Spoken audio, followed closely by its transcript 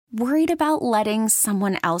Worried about letting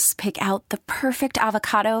someone else pick out the perfect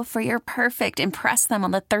avocado for your perfect impress them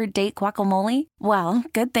on the third date guacamole? Well,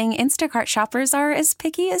 good thing Instacart shoppers are as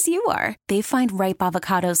picky as you are. They find ripe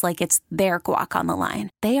avocados like it's their guac on the line.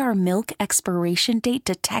 They are milk expiration date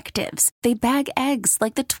detectives. They bag eggs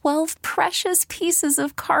like the 12 precious pieces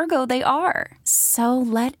of cargo they are. So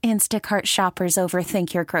let Instacart shoppers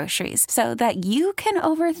overthink your groceries so that you can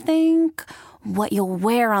overthink what you'll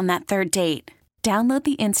wear on that third date. Download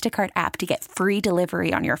the Instacart app to get free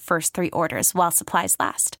delivery on your first 3 orders while supplies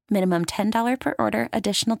last. Minimum $10 per order.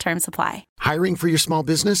 Additional terms apply. Hiring for your small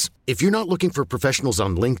business? If you're not looking for professionals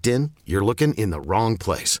on LinkedIn, you're looking in the wrong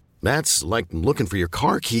place. That's like looking for your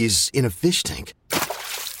car keys in a fish tank.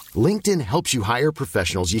 LinkedIn helps you hire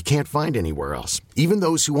professionals you can't find anywhere else, even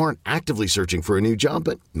those who aren't actively searching for a new job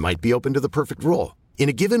but might be open to the perfect role. In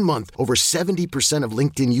a given month, over 70% of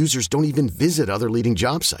LinkedIn users don't even visit other leading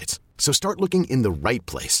job sites. So start looking in the right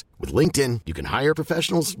place. With LinkedIn, you can hire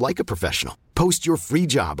professionals like a professional. Post your free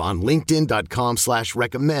job on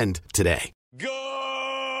linkedin.com/recommend today.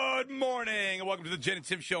 Good morning, and welcome to the Jen and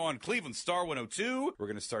Tim Show on Cleveland Star 102. We're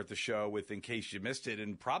going to start the show with In Case You Missed It,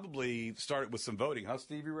 and probably start it with some voting, huh,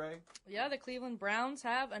 Stevie Ray? Yeah, the Cleveland Browns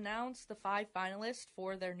have announced the 5 finalists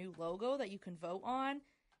for their new logo that you can vote on.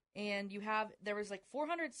 And there was like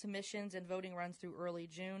 400 submissions, and voting runs through early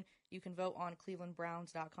June. You can vote on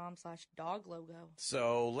clevelandbrowns.com/dog logo.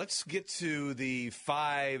 So let's get to the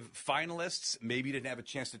 5 finalists. Maybe you didn't have a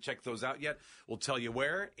chance to check those out yet. We'll tell you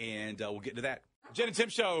where, and we'll get into that. Jen and Tim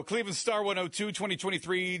Show, Cleveland Star 102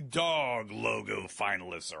 2023 dog logo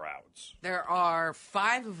finalists are out. There are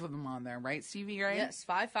 5 of them on there, right, Stevie? Right? Yes,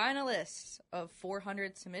 5 finalists of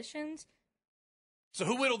 400 submissions. So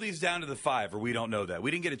who whittled these down to the 5, or we don't know that?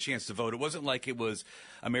 We didn't get a chance to vote. It wasn't like it was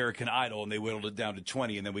American Idol and they whittled it down to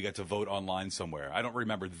 20 and then we got to vote online somewhere. I don't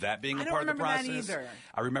remember that being a part of the process. I don't remember that either.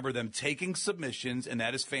 I remember them taking submissions, and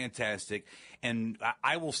that is fantastic. And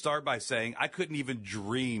I will start by saying I couldn't even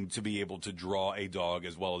dream to be able to draw a dog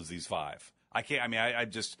as well as these 5. I can't. I mean, I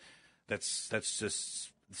just that's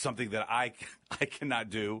just something that I cannot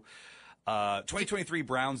do. 2023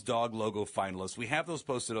 Browns dog logo finalists. We have those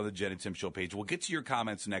posted on the Jen and Tim Show page. We'll get to your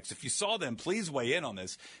comments next. If you saw them, please weigh in on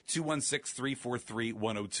this.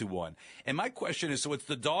 216-343-1021. And my question is, so it's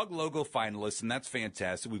the dog logo finalists, and that's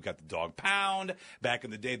fantastic. We've got the dog pound. Back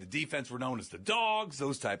in the day, the defense were known as the dogs,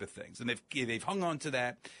 those type of things. And they've hung on to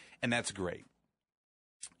that, and that's great.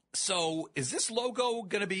 So is this logo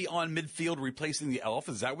going to be on midfield replacing the elf?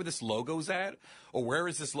 Is that where this logo's at? Or where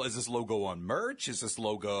is this? Is this logo on merch? Is this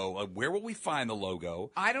logo? Where will we find the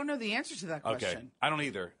logo? I don't know the answer to that question. Okay, I don't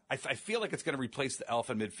either. I feel like it's going to replace the elf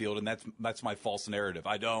in midfield, and that's my false narrative.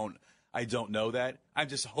 I don't know that. I'm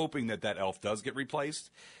just hoping that elf does get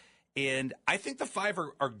replaced. And I think the 5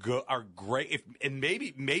 are great. And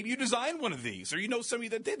maybe you designed one of these, or you know somebody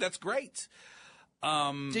that did. That's great.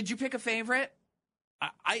 Did you pick a favorite?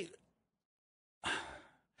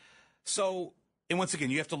 So, and once again,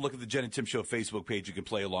 you have to look at the Jen and Tim Show Facebook page. You can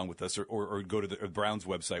play along with us or go to the Browns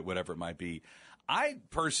website, whatever it might be. I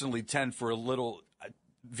personally tend for a little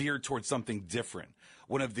veer towards something different.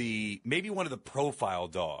 Maybe one of the profile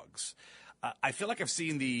dogs. I feel like I've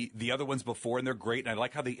seen the other ones before, and they're great. And I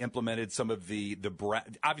like how they implemented some of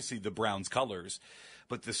obviously the Browns colors,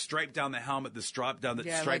 but the stripe down the helmet, the stripe down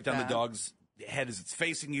the dog's head as it's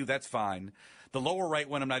facing you, that's fine. The lower right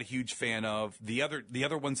one I'm not a huge fan of. The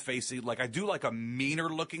other one's facing, like, I do like a meaner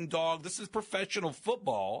looking dog. This is professional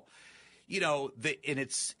football. You know, and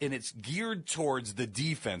it's geared towards the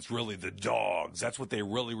defense, really, the dogs. That's what they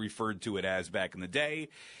really referred to it as back in the day.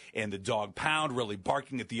 And the dog pound, really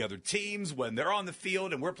barking at the other teams when they're on the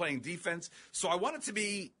field and we're playing defense. So I want it to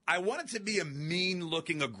be a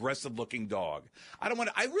mean-looking, aggressive-looking dog.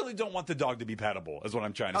 I really don't want the dog to be pettable, is what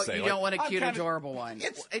I'm trying to say. You don't want a cute, adorable one.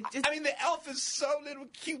 I mean, the elf is so little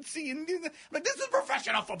cutesy, and like, this is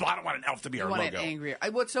professional football. I don't want an elf to be our logo. You want it angrier.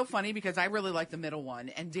 What's so funny, because I really like the middle one,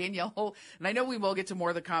 and Danielle, and I know we will get to more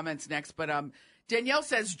of the comments next, but Danielle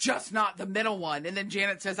says, just not the middle one, and then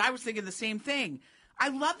Janet says, I was thinking the same thing. I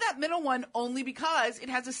love that middle one only because it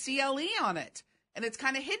has a CLE on it. And it's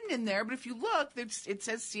kind of hidden in there, but if you look, it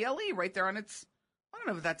says CLE right there on its, I don't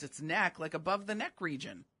know if that's its neck, like above the neck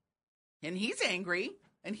region. And he's angry,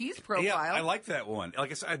 and he's profile. Yeah, I like that one. Like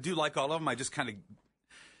I said, I do like all of them. I just kind of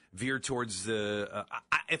veer towards the.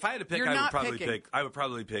 If I had to pick, I would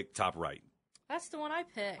probably pick top right. That's the one I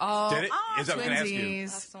picked. Oh, Did it? Is that what I was gonna ask you?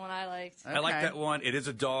 twinsies. That's the one I liked. I like Okay. that one. It is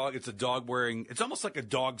a dog. It's a dog wearing. It's almost like a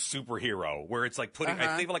dog superhero, where it's like putting.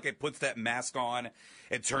 I feel like it puts that mask on.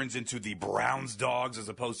 It turns into the Browns dogs as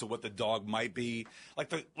opposed to what the dog might be. Like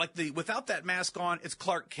the without that mask on, it's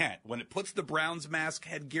Clark Kent. When it puts the Browns mask,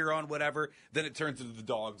 headgear on, whatever, then it turns into the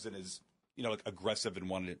dogs and is like aggressive and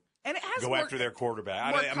wanted And it has to go more, after their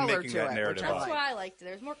quarterback. more I'm color making to that it, narrative which I up. That's why I liked it.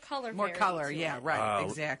 There's more color. more color. to Yeah, it. right.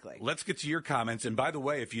 Exactly. Let's get to your comments. And by the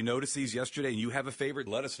way, if you noticed these yesterday and you have a favorite,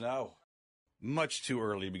 let us know. Much too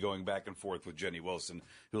early to be going back and forth with Jenny Wilson,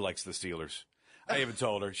 who likes the Steelers. I even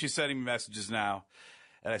told her. She's sending me messages now.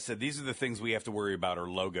 And I said, these are the things we have to worry about are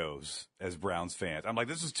logos as Browns fans. I'm like,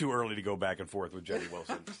 this is too early to go back and forth with Jenny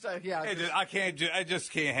Wilson. So, yeah. I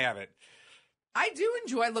just can't have it. I do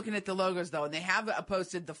enjoy looking at the logos, though, and they have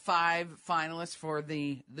posted the 5 finalists for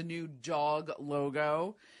the new dog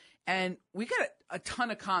logo. And we got a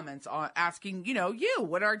ton of comments on asking,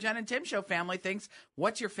 what our Jen and Tim Show family thinks.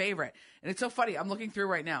 What's your favorite? And it's so funny. I'm looking through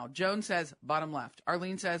right now. Joan says bottom left.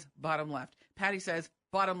 Arlene says bottom left. Patty says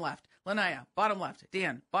bottom left. Lanaya, bottom left.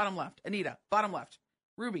 Dan, bottom left. Anita, bottom left.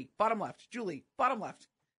 Ruby, bottom left. Julie, bottom left.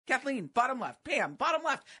 Kathleen, bottom left. Pam, bottom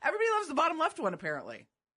left. Everybody loves the bottom left one, apparently.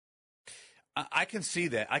 I can see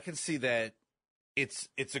that.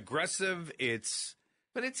 It's aggressive.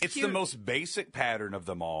 But it's It's cute. the most basic pattern of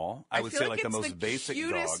them all. I would feel say like the it's most basic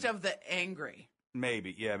cutest dog. of the angry,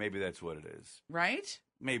 Maybe that's what it is. right?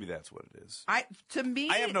 Maybe that's what it is. To me,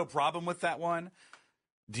 I have no problem with that one.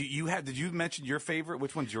 Did you mention your favorite?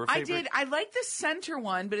 Which one's your favorite? I did. I like the center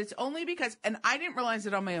one, but it's only because, and I didn't realize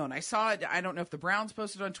it on my own. I saw it. I don't know if the Browns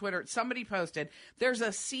posted on Twitter. Somebody posted. There's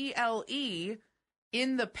a CLE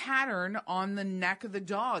in the pattern on the neck of the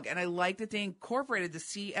dog, and I like that they incorporated the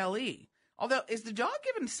CLE. Although, is the dog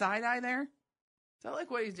giving side eye there? Is that like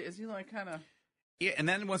what he's doing? Is he like kind of? Yeah, and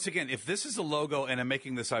then once again, if this is a logo, and I'm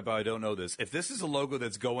making this up, I don't know this. If this is a logo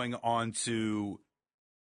that's going onto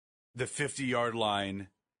the 50-yard line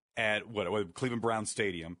at what Cleveland Browns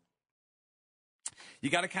Stadium, you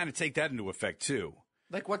got to kind of take that into effect too.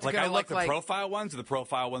 Like what's Like going I to like look the profile ones. The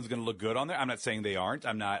profile one's going to look good on there. I'm not saying they aren't.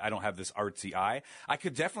 I don't have this artsy eye. I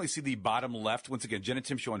could definitely see the bottom left. Once again, Jen and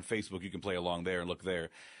Tim Show on Facebook. You can play along there and look there.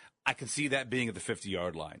 I can see that being at the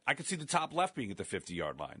 50-yard line. I could see the top left being at the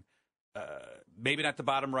 50-yard line. Maybe not the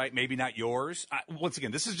bottom right. Maybe not yours. Once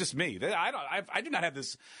again, this is just me. I do not have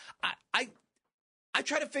this. I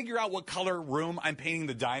try to figure out what color room I'm painting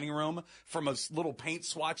the dining room from a little paint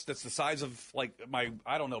swatch that's the size of like my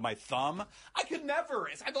thumb. I could never.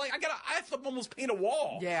 I have to almost paint a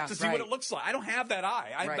wall to see what it looks like. I don't have that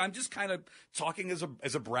eye. I'm just kind of talking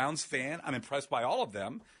as a Browns fan. I'm impressed by all of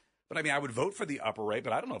them. But I mean, I would vote for the upper right,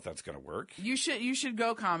 but I don't know if that's going to work. You should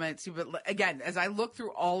go comment. See, but again, as I look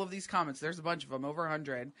through all of these comments, there's a bunch of them, over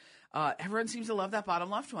 100. Everyone seems to love that bottom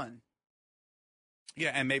left one.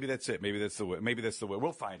 Yeah, and maybe that's it. Maybe that's the way.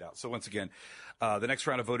 We'll find out. So once again, the next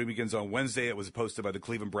round of voting begins on Wednesday. It was posted by the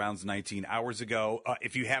Cleveland Browns 19 hours ago.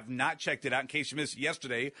 If you have not checked it out, in case you missed it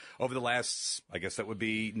yesterday, over the last, I guess that would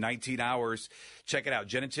be 19 hours, check it out.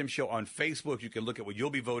 Jen and Tim Show on Facebook. You can look at what you'll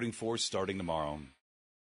be voting for starting tomorrow.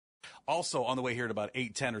 Also, on the way here at about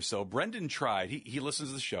 8:10 or so, Brendan tried. He listens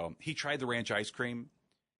to the show. He tried the ranch ice cream,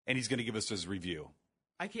 and he's going to give us his review.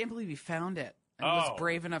 I can't believe he found it and was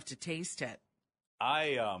brave enough to taste it.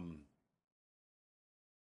 I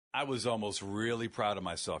was almost really proud of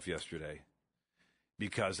myself yesterday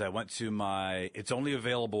because I went to it's only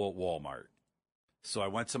available at Walmart. So I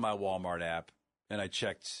went to my Walmart app and I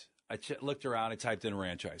looked around, I typed in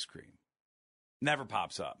ranch ice cream. Never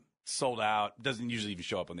pops up. Sold out. Doesn't usually even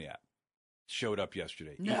show up on the app. Showed up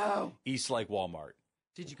yesterday. No. Eastlake Walmart.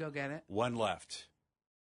 Did you go get it? One left.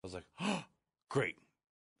 I was like, oh, great.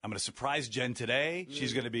 I'm going to surprise Jen today.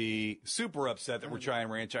 She's going to be super upset that we're trying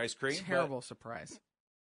ranch ice cream. Terrible surprise.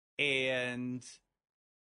 And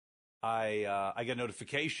I got a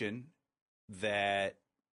notification that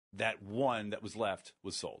one that was left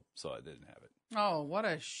was sold, so I didn't have it. Oh, what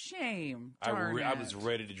a shame. I was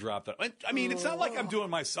ready to drop that. I mean, it's not like I'm doing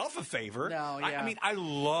myself a favor. No, yeah. I mean, I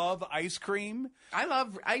love ice cream. I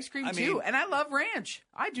love ice cream too, and I love ranch.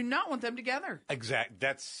 I do not want them together. Exact.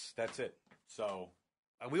 That's it. So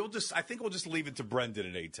I think we'll just leave it to Brendan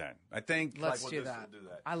at 8:10. I think Let's we'll do do that.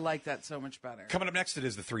 that. I like that so much better. Coming up next, it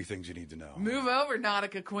is the 3 things you need to know. Move over,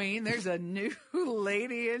 Nautica Queen. There's a new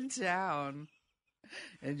lady in town.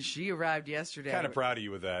 And she arrived yesterday. Kind of proud of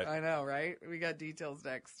you with that. I know, right? We got details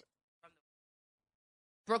next.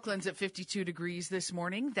 Brooklyn's at 52 degrees this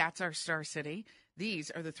morning. That's our star city.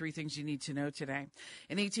 These are the three things you need to know today.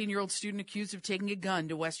 An 18-year-old student accused of taking a gun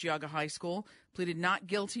to West Yaga High School pleaded not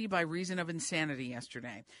guilty by reason of insanity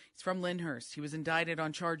yesterday. He's from Lyndhurst. He was indicted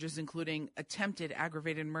on charges including attempted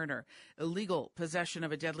aggravated murder, illegal possession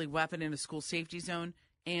of a deadly weapon in a school safety zone,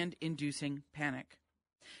 and inducing panic.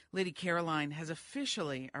 Lady Caroline has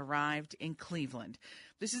officially arrived in Cleveland.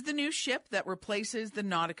 This is the new ship that replaces the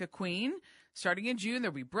Nautica Queen. Starting in June,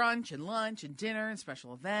 there'll be brunch and lunch and dinner and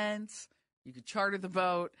special events. You could charter the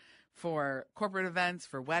boat for corporate events,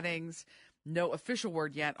 for weddings. No official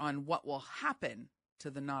word yet on what will happen to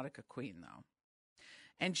the Nautica Queen, though.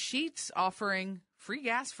 And Sheetz offering free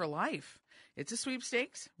gas for life. It's a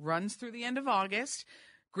sweepstakes, runs through the end of August.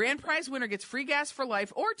 Grand prize winner gets free gas for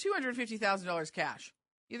life or $250,000 cash.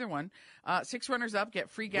 Either one. 6 runners up get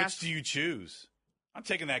free gas. Which do you choose? I'm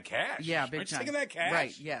taking that cash. Yeah, big Aren't you time. taking that cash?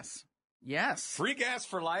 Right, yes. Yes. Free gas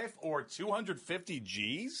for life or 250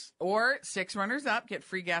 G's? Or 6 runners up get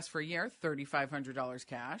free gas for a year, $3,500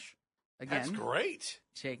 cash. Again, that's great.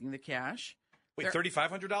 Taking the cash. Wait,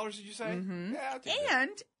 $3,500 did you say? Mm-hmm. Yeah, I'll take that.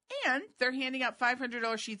 And they're handing out $500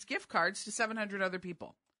 Sheetz gift cards to 700 other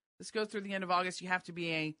people. This goes through the end of August. You have to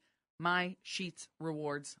be a My Sheetz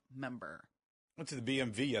Rewards member. Went to the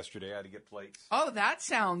BMV yesterday. I had to get plates. Oh, that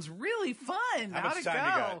sounds really fun. How much time you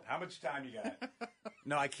got? How much time you got?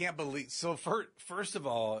 No, I can't believe. So first of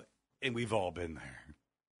all, and we've all been there.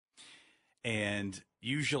 And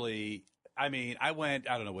usually, I mean, I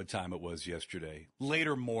don't know what time it was yesterday,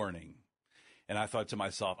 later morning. And I thought to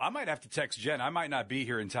myself, I might have to text Jen. I might not be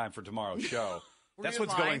here in time for tomorrow's show. That's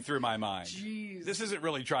what's going through my mind. Jeez. This isn't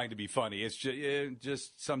really trying to be funny. It's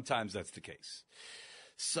just sometimes that's the case.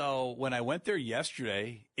 So when I went there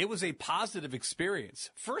yesterday, it was a positive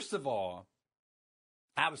experience. First of all,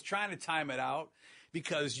 I was trying to time it out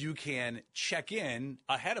because you can check in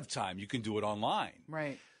ahead of time. You can do it online.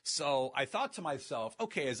 Right. So I thought to myself,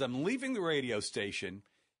 okay, as I'm leaving the radio station,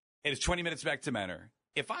 and it's 20 minutes back to Menor,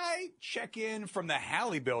 if I check in from the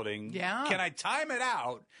Halley building, can I time it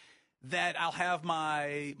out that I'll have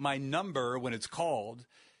my number when it's called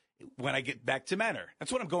when I get back to Menor?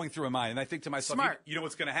 That's what I'm going through in mind. And I think to myself, you know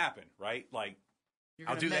what's going to happen, right? Like,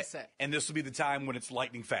 I'll do that. And this will be the time when it's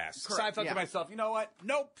lightning fast. Correct. So I thought to myself, you know what?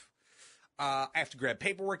 Nope. I have to grab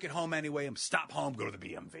paperwork at home anyway. I'm stop home, go to the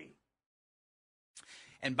BMV.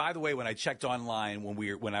 And by the way, when I checked online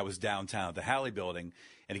when I was downtown at the Halley building,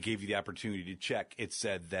 and it gave you the opportunity to check, it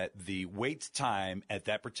said that the wait time at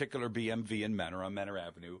that particular BMV in Menor on Menor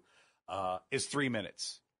Avenue is 3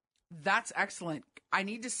 minutes. That's excellent. I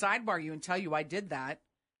need to sidebar you and tell you I did that.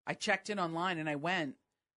 I checked in online and I went.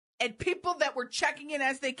 And people that were checking in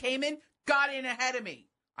as they came in got in ahead of me.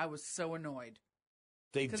 I was so annoyed.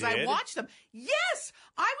 They did? Because I watched them. Yes!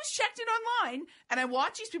 I was checked in online, and I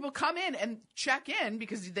watched these people come in and check in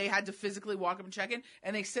because they had to physically walk up and check in,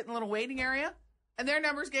 and they sit in a little waiting area, and their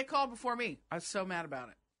numbers get called before me. I was so mad about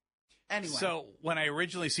it. Anyway. So when I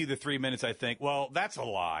originally see the 3 minutes, I think, well, that's a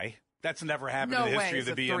lie. That's never happened in the history of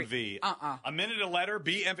the BMV. A minute a letter,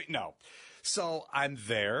 BMV. No. So I'm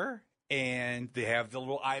there, and they have the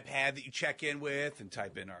little iPad that you check in with and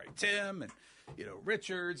type in, all right, Tim, and,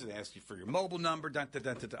 Richards, and they ask you for your mobile number. Dun, dun,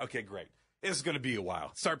 dun, dun, dun. Okay, great. This is going to be a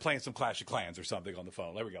while. Start playing some Clash of Clans or something on the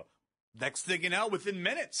phone. There we go. Next thing you know, within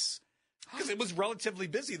minutes, because it was relatively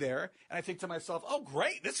busy there, and I think to myself, oh,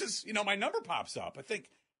 great. This is, my number pops up. I think,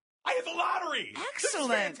 I hit the lottery. Excellent.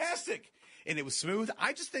 This is fantastic. And it was smooth.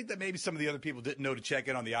 I just think that maybe some of the other people didn't know to check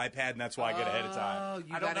in on the iPad, and that's why I get ahead of time. Oh,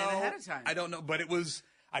 you got in ahead of time. I don't know, but it was,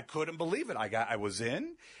 I couldn't believe it. I was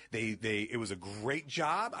in. It was a great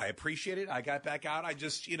job. I appreciate it. I got back out. I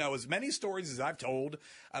just, as many stories as I've told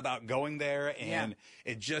about going there, and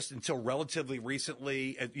it just until relatively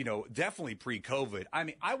recently, definitely pre-COVID. I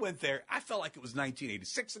mean, I went there. I felt like it was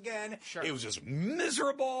 1986 again. Sure. It was just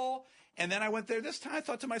miserable. And then I went there this time. I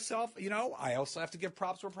thought to myself, I also have to give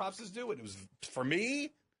props where props is due. And it was, for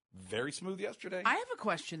me, very smooth yesterday. I have a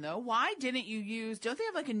question, though. Why didn't you don't they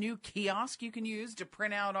have like a new kiosk you can use to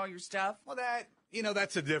print out all your stuff? Well,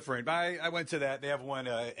 that's a different. I went to that. They have one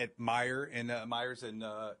at Myers in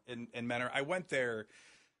Menor. I went there.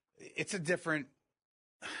 It's a different.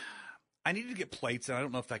 I needed to get plates, and I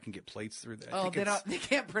don't know if I can get plates through that. Oh, they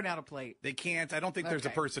can't print out a plate. They can't. I don't think there's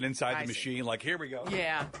a person inside the machine. Like, here we go.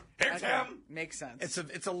 Yeah. Here's him. Makes sense.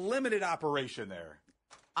 It's a limited operation there.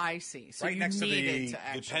 I see. So right you next to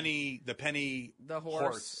the penny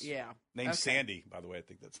horse. Yeah. Named Sandy, by the way. I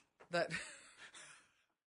think that's that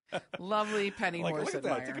lovely penny horse. Look at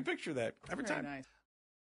that. Admirer. Take a picture of that every time. Nice.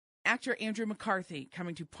 Actor Andrew McCarthy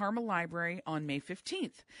coming to Parma Library on May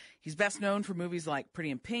 15th. He's best known for movies like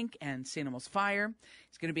Pretty in Pink and St. Elmo's Fire.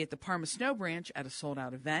 He's going to be at the Parma Snow Branch at a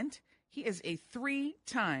sold-out event. He is a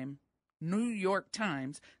 3-time New York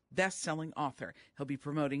Times best-selling author. He'll be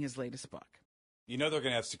promoting his latest book. You know they're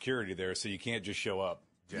going to have security there, so you can't just show up,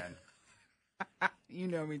 Jen. You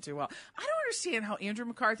know me too well. I don't understand how Andrew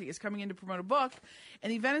McCarthy is coming in to promote a book,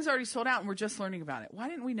 and the event is already sold out, and we're just learning about it. Why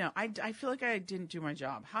didn't we know? I feel like I didn't do my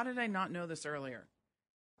job. How did I not know this earlier?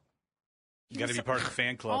 You got to be part of the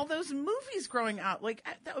fan club. All those movies growing up, like,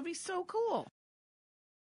 that would be so cool.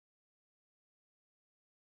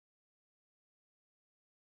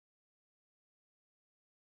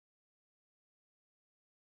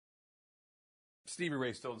 Stevie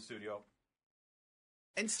Ray's still in the studio.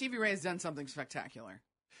 And Stevie Ray has done something spectacular.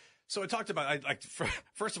 So I talked about,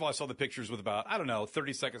 first of all, I saw the pictures with about,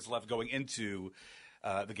 30 seconds left going into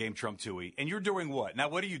the game Trump Tui. And you're doing what? Now,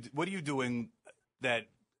 what are you doing that,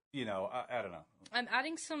 I don't know. I'm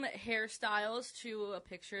adding some hairstyles to a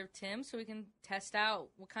picture of Tim so we can test out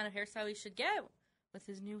what kind of hairstyle he should get with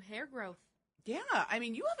his new hair growth. Yeah, I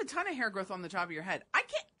mean, you have a ton of hair growth on the top of your head. I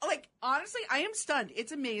can't, honestly, I am stunned.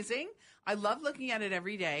 It's amazing. I love looking at it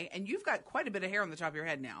every day, and you've got quite a bit of hair on the top of your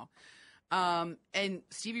head now. And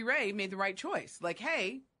Stevie Ray made the right choice. Like,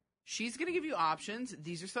 hey, she's going to give you options.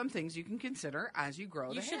 These are some things you can consider as you grow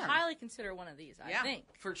the hair. You should highly consider one of these, I think.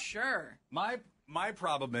 For sure. My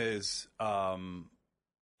problem is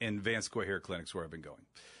in Van Square Hair Clinics where I've been going.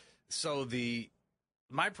 So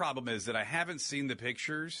my problem is that I haven't seen the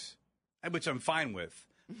pictures, which I'm fine with,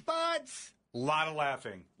 but a lot of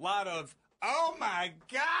laughing, a lot of, oh my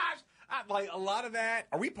gosh. Like a lot of that.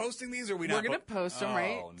 Are we posting these or are we not? We're going to post them,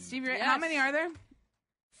 right? Stevie Ray, yes. How many are there?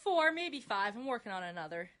 4, maybe 5. I'm working on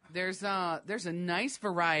another. There's a nice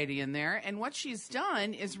variety in there. And what she's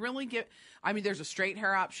done is really there's a straight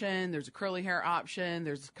hair option. There's a curly hair option.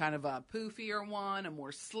 There's kind of a poofier one, a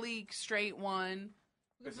more sleek, straight one.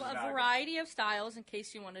 A variety of styles in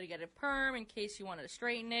case you wanted to get a perm, in case you wanted to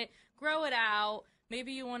straighten it, grow it out.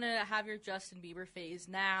 Maybe you want to have your Justin Bieber phase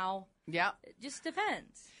now. Yeah. It just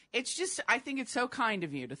depends. It's just, I think it's so kind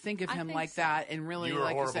of you to think of him like that and really, you are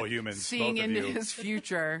like horrible you said, humans, seeing both of into you. his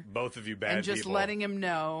future. Both of you bad and just people. letting him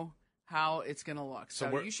know how it's going to look. So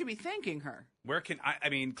where, you should be thanking her. Where can I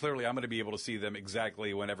mean, clearly I'm going to be able to see them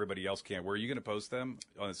exactly when everybody else can. Where are you going to post them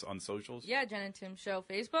on socials? Yeah, Jen and Tim Show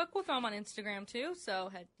Facebook. We'll throw them on Instagram too, so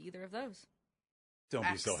head to either of those. Don't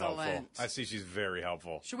be so helpful. I see she's very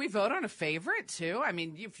helpful. Should we vote on a favorite too? I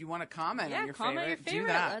mean, if you want to comment on your favorite, do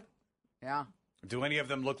that. Yeah. Do any of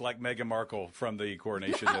them look like Meghan Markle from the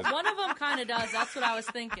coronation? One of them kind of does. That's what I was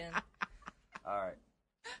thinking. All right.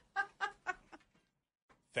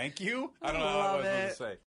 Thank you. I don't know what I was supposed to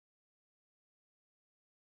say.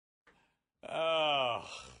 Oh.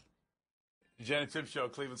 Jen and Tim Show,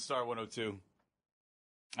 Cleveland Star 102.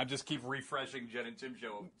 I just keep refreshing Jen and Tim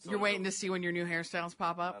Show. You're waiting to see when your new hairstyles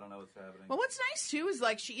pop up? I don't know what's happening. Well, what's nice, too, is,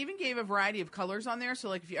 she even gave a variety of colors on there.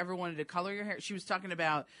 So, if you ever wanted to color your hair, she was talking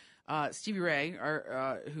about Stevie Ray,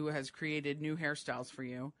 who has created new hairstyles for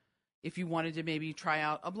you. If you wanted to maybe try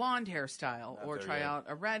out a blonde hairstyle or try out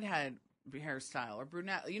a redhead hairstyle or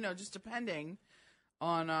brunette, just depending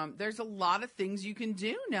on, there's a lot of things you can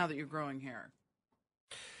do now that you're growing hair.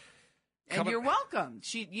 And you're welcome.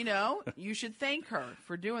 You should thank her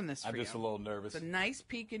for doing this for you. I'm just a little nervous. It's a nice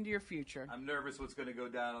peek into your future. I'm nervous what's going to go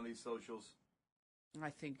down on these socials.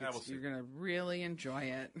 I think you're going to really enjoy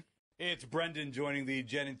it. It's Brendan joining the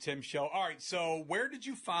Jen and Tim Show. All right, so where did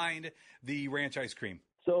you find the ranch ice cream?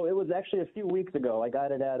 So it was actually a few weeks ago. I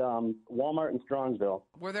got it at Walmart in Strongsville.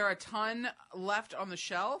 Were there a ton left on the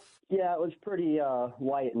shelf? Yeah, it was pretty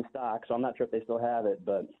light in stock, so I'm not sure if they still have it,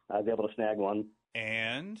 but I was able to snag one.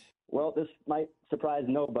 And? Well, this might surprise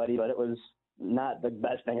nobody, but it was not the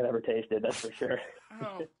best thing I've ever tasted, that's for sure.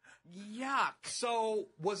 Oh, yuck. So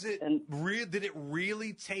was it did it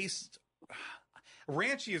really taste...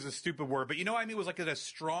 Ranchy is a stupid word, but was it a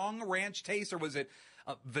strong ranch taste, or was it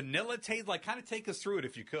a vanilla taste? Kind of take us through it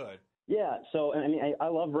if you could. Yeah, so, I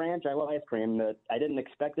love ranch. I love ice cream. I didn't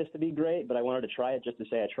expect this to be great, but I wanted to try it just to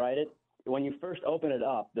say I tried it. When you first open it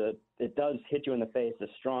up, it does hit you in the face, the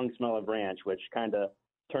strong smell of ranch, which kind of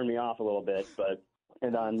turned me off a little bit.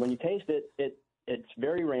 And when you taste it, it's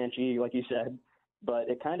very ranchy, like you said, but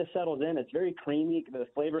it kind of settles in. It's very creamy. The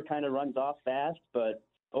flavor kind of runs off fast, but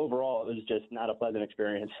overall, it was just not a pleasant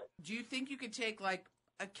experience. Do you think you could take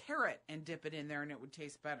a carrot and dip it in there and it would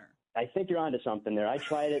taste better? I think you're onto something there. I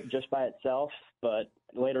tried it just by itself, but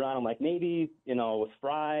later on I'm like, maybe, with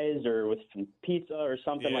fries or with some pizza or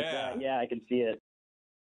something like that. Yeah, I can see it.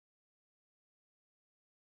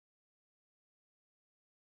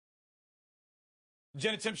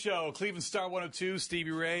 Jen and Tim Show, Cleveland Star 102,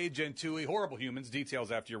 Stevie Ray, Jen Toohey, Horrible Humans.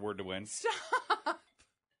 Details after your word to win. Stop.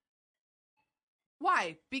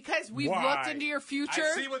 Why? Because we've looked into your future.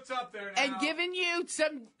 I see what's up there now. And given you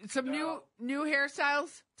some new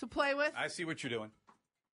hairstyles to play with. I see what you're doing.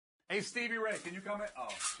 Hey, Stevie Ray, can you come in? Oh,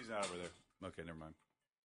 she's not over there. Okay, never mind.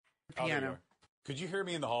 Oh, there you are. Could you hear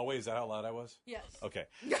me in the hallway? Is that how loud I was? Yes. Okay.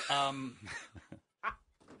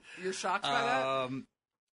 You're shocked by that?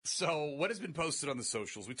 So what has been posted on the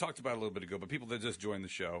socials? We talked about it a little bit ago, but people that just joined the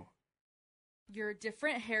show. Your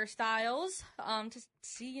different hairstyles to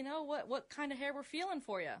see, what kind of hair we're feeling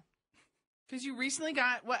for you. Because you recently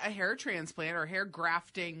got, a hair transplant or hair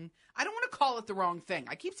grafting. I don't want to call it the wrong thing.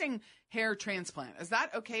 I keep saying hair transplant. Is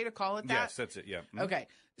that okay to call it that? Yes, that's it, yeah. Mm-hmm. Okay.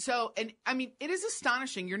 So, and I mean, it is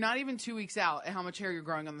astonishing. You're not even 2 weeks out at how much hair you're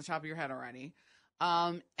growing on the top of your head already.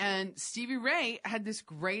 And Stevie Ray had this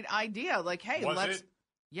great idea. Like, hey,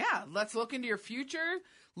 let's look into your future.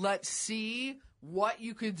 Let's see what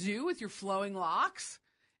you could do with your flowing locks.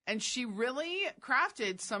 And she really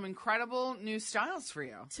crafted some incredible new styles for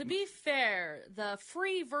you. To be fair, the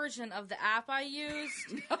free version of the app I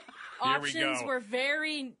used, options were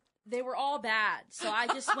they were all bad. So I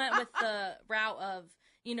just went with the route of,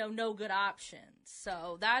 no good options.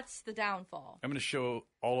 So that's the downfall. I'm going to show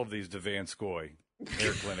all of these to Van Scoy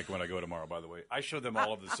Hair Clinic when I go tomorrow, by the way. I show them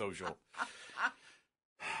all of the social.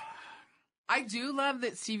 I do love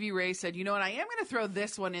that Stevie Ray said, you know what, I am going to throw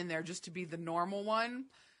this one in there just to be the normal one.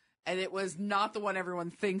 And it was not the one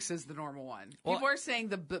everyone thinks is the normal one. Well, people are saying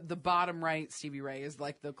the bottom right Stevie Ray is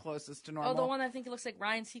like the closest to normal. Oh, the one I think it looks like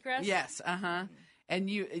Ryan Seacrest? Yes, uh-huh. And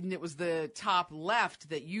it was the top left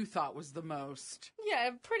that you thought was the most.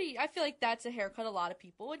 Yeah, I feel like that's a haircut a lot of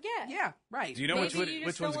people would get. Yeah, right. Do you know which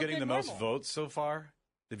one's getting the most votes so far?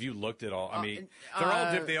 Have you looked at all? I mean,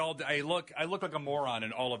 they're all I look like a moron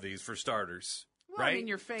in all of these for starters. Well, right? I mean,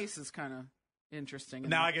 your face is kind of interesting.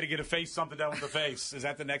 Now I got to get something done with the face. Is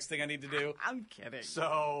that the next thing I need to do? I'm kidding.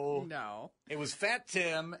 So no, it was Fat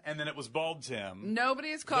Tim, and then it was Bald Tim.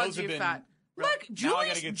 Nobody has called you fat. Look, Julie, now I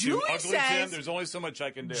got to get Julie Ugly says, Tim. There's only so much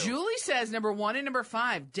I can do. Julie says number 1 and number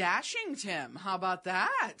 5, Dashing Tim. How about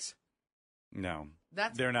that? No,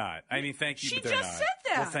 they're not. I mean, thank you, but they're not. She just said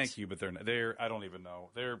that. Well, thank you, but they're not. I don't even know.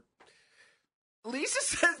 Lisa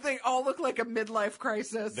says they all look like a midlife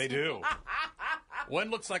crisis. They do. One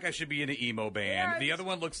looks like I should be in an emo band. Yes. The other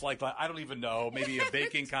one looks like I don't even know, maybe a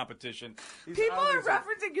baking competition. People are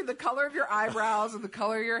referencing the color of your eyebrows and the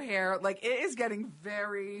color of your hair. Like, it is getting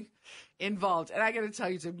very involved. And I got to tell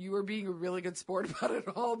you, Tim, you are being a really good sport about it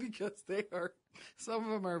all because some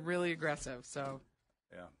of them are really aggressive. So,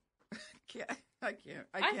 yeah. I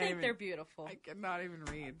think they're beautiful. I cannot even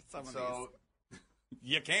read some of these.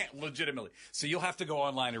 You can't, legitimately. So you'll have to go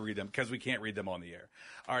online and read them because we can't read them on the air.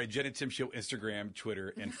 All right, Jen and Tim Show, Instagram,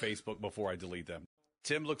 Twitter, and Facebook before I delete them.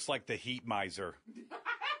 Tim looks like the heat miser.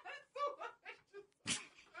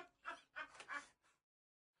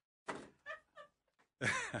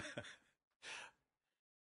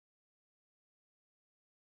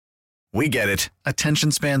 We get it.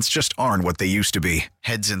 Attention spans just aren't what they used to be.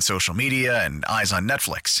 Heads in social media and eyes on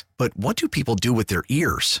Netflix. But what do people do with their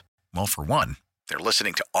ears? Well, for one, they're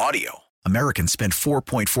listening to audio. Americans spend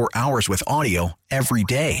 4.4 hours with audio every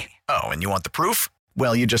day. Oh, and you want the proof?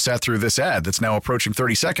 Well, you just sat through this ad that's now approaching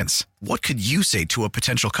 30 seconds. What could you say to a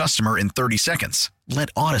potential customer in 30 seconds? Let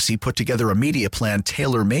Odyssey put together a media plan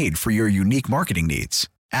tailor-made for your unique marketing needs.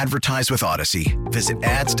 Advertise with Odyssey. Visit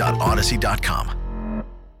ads.odyssey.com.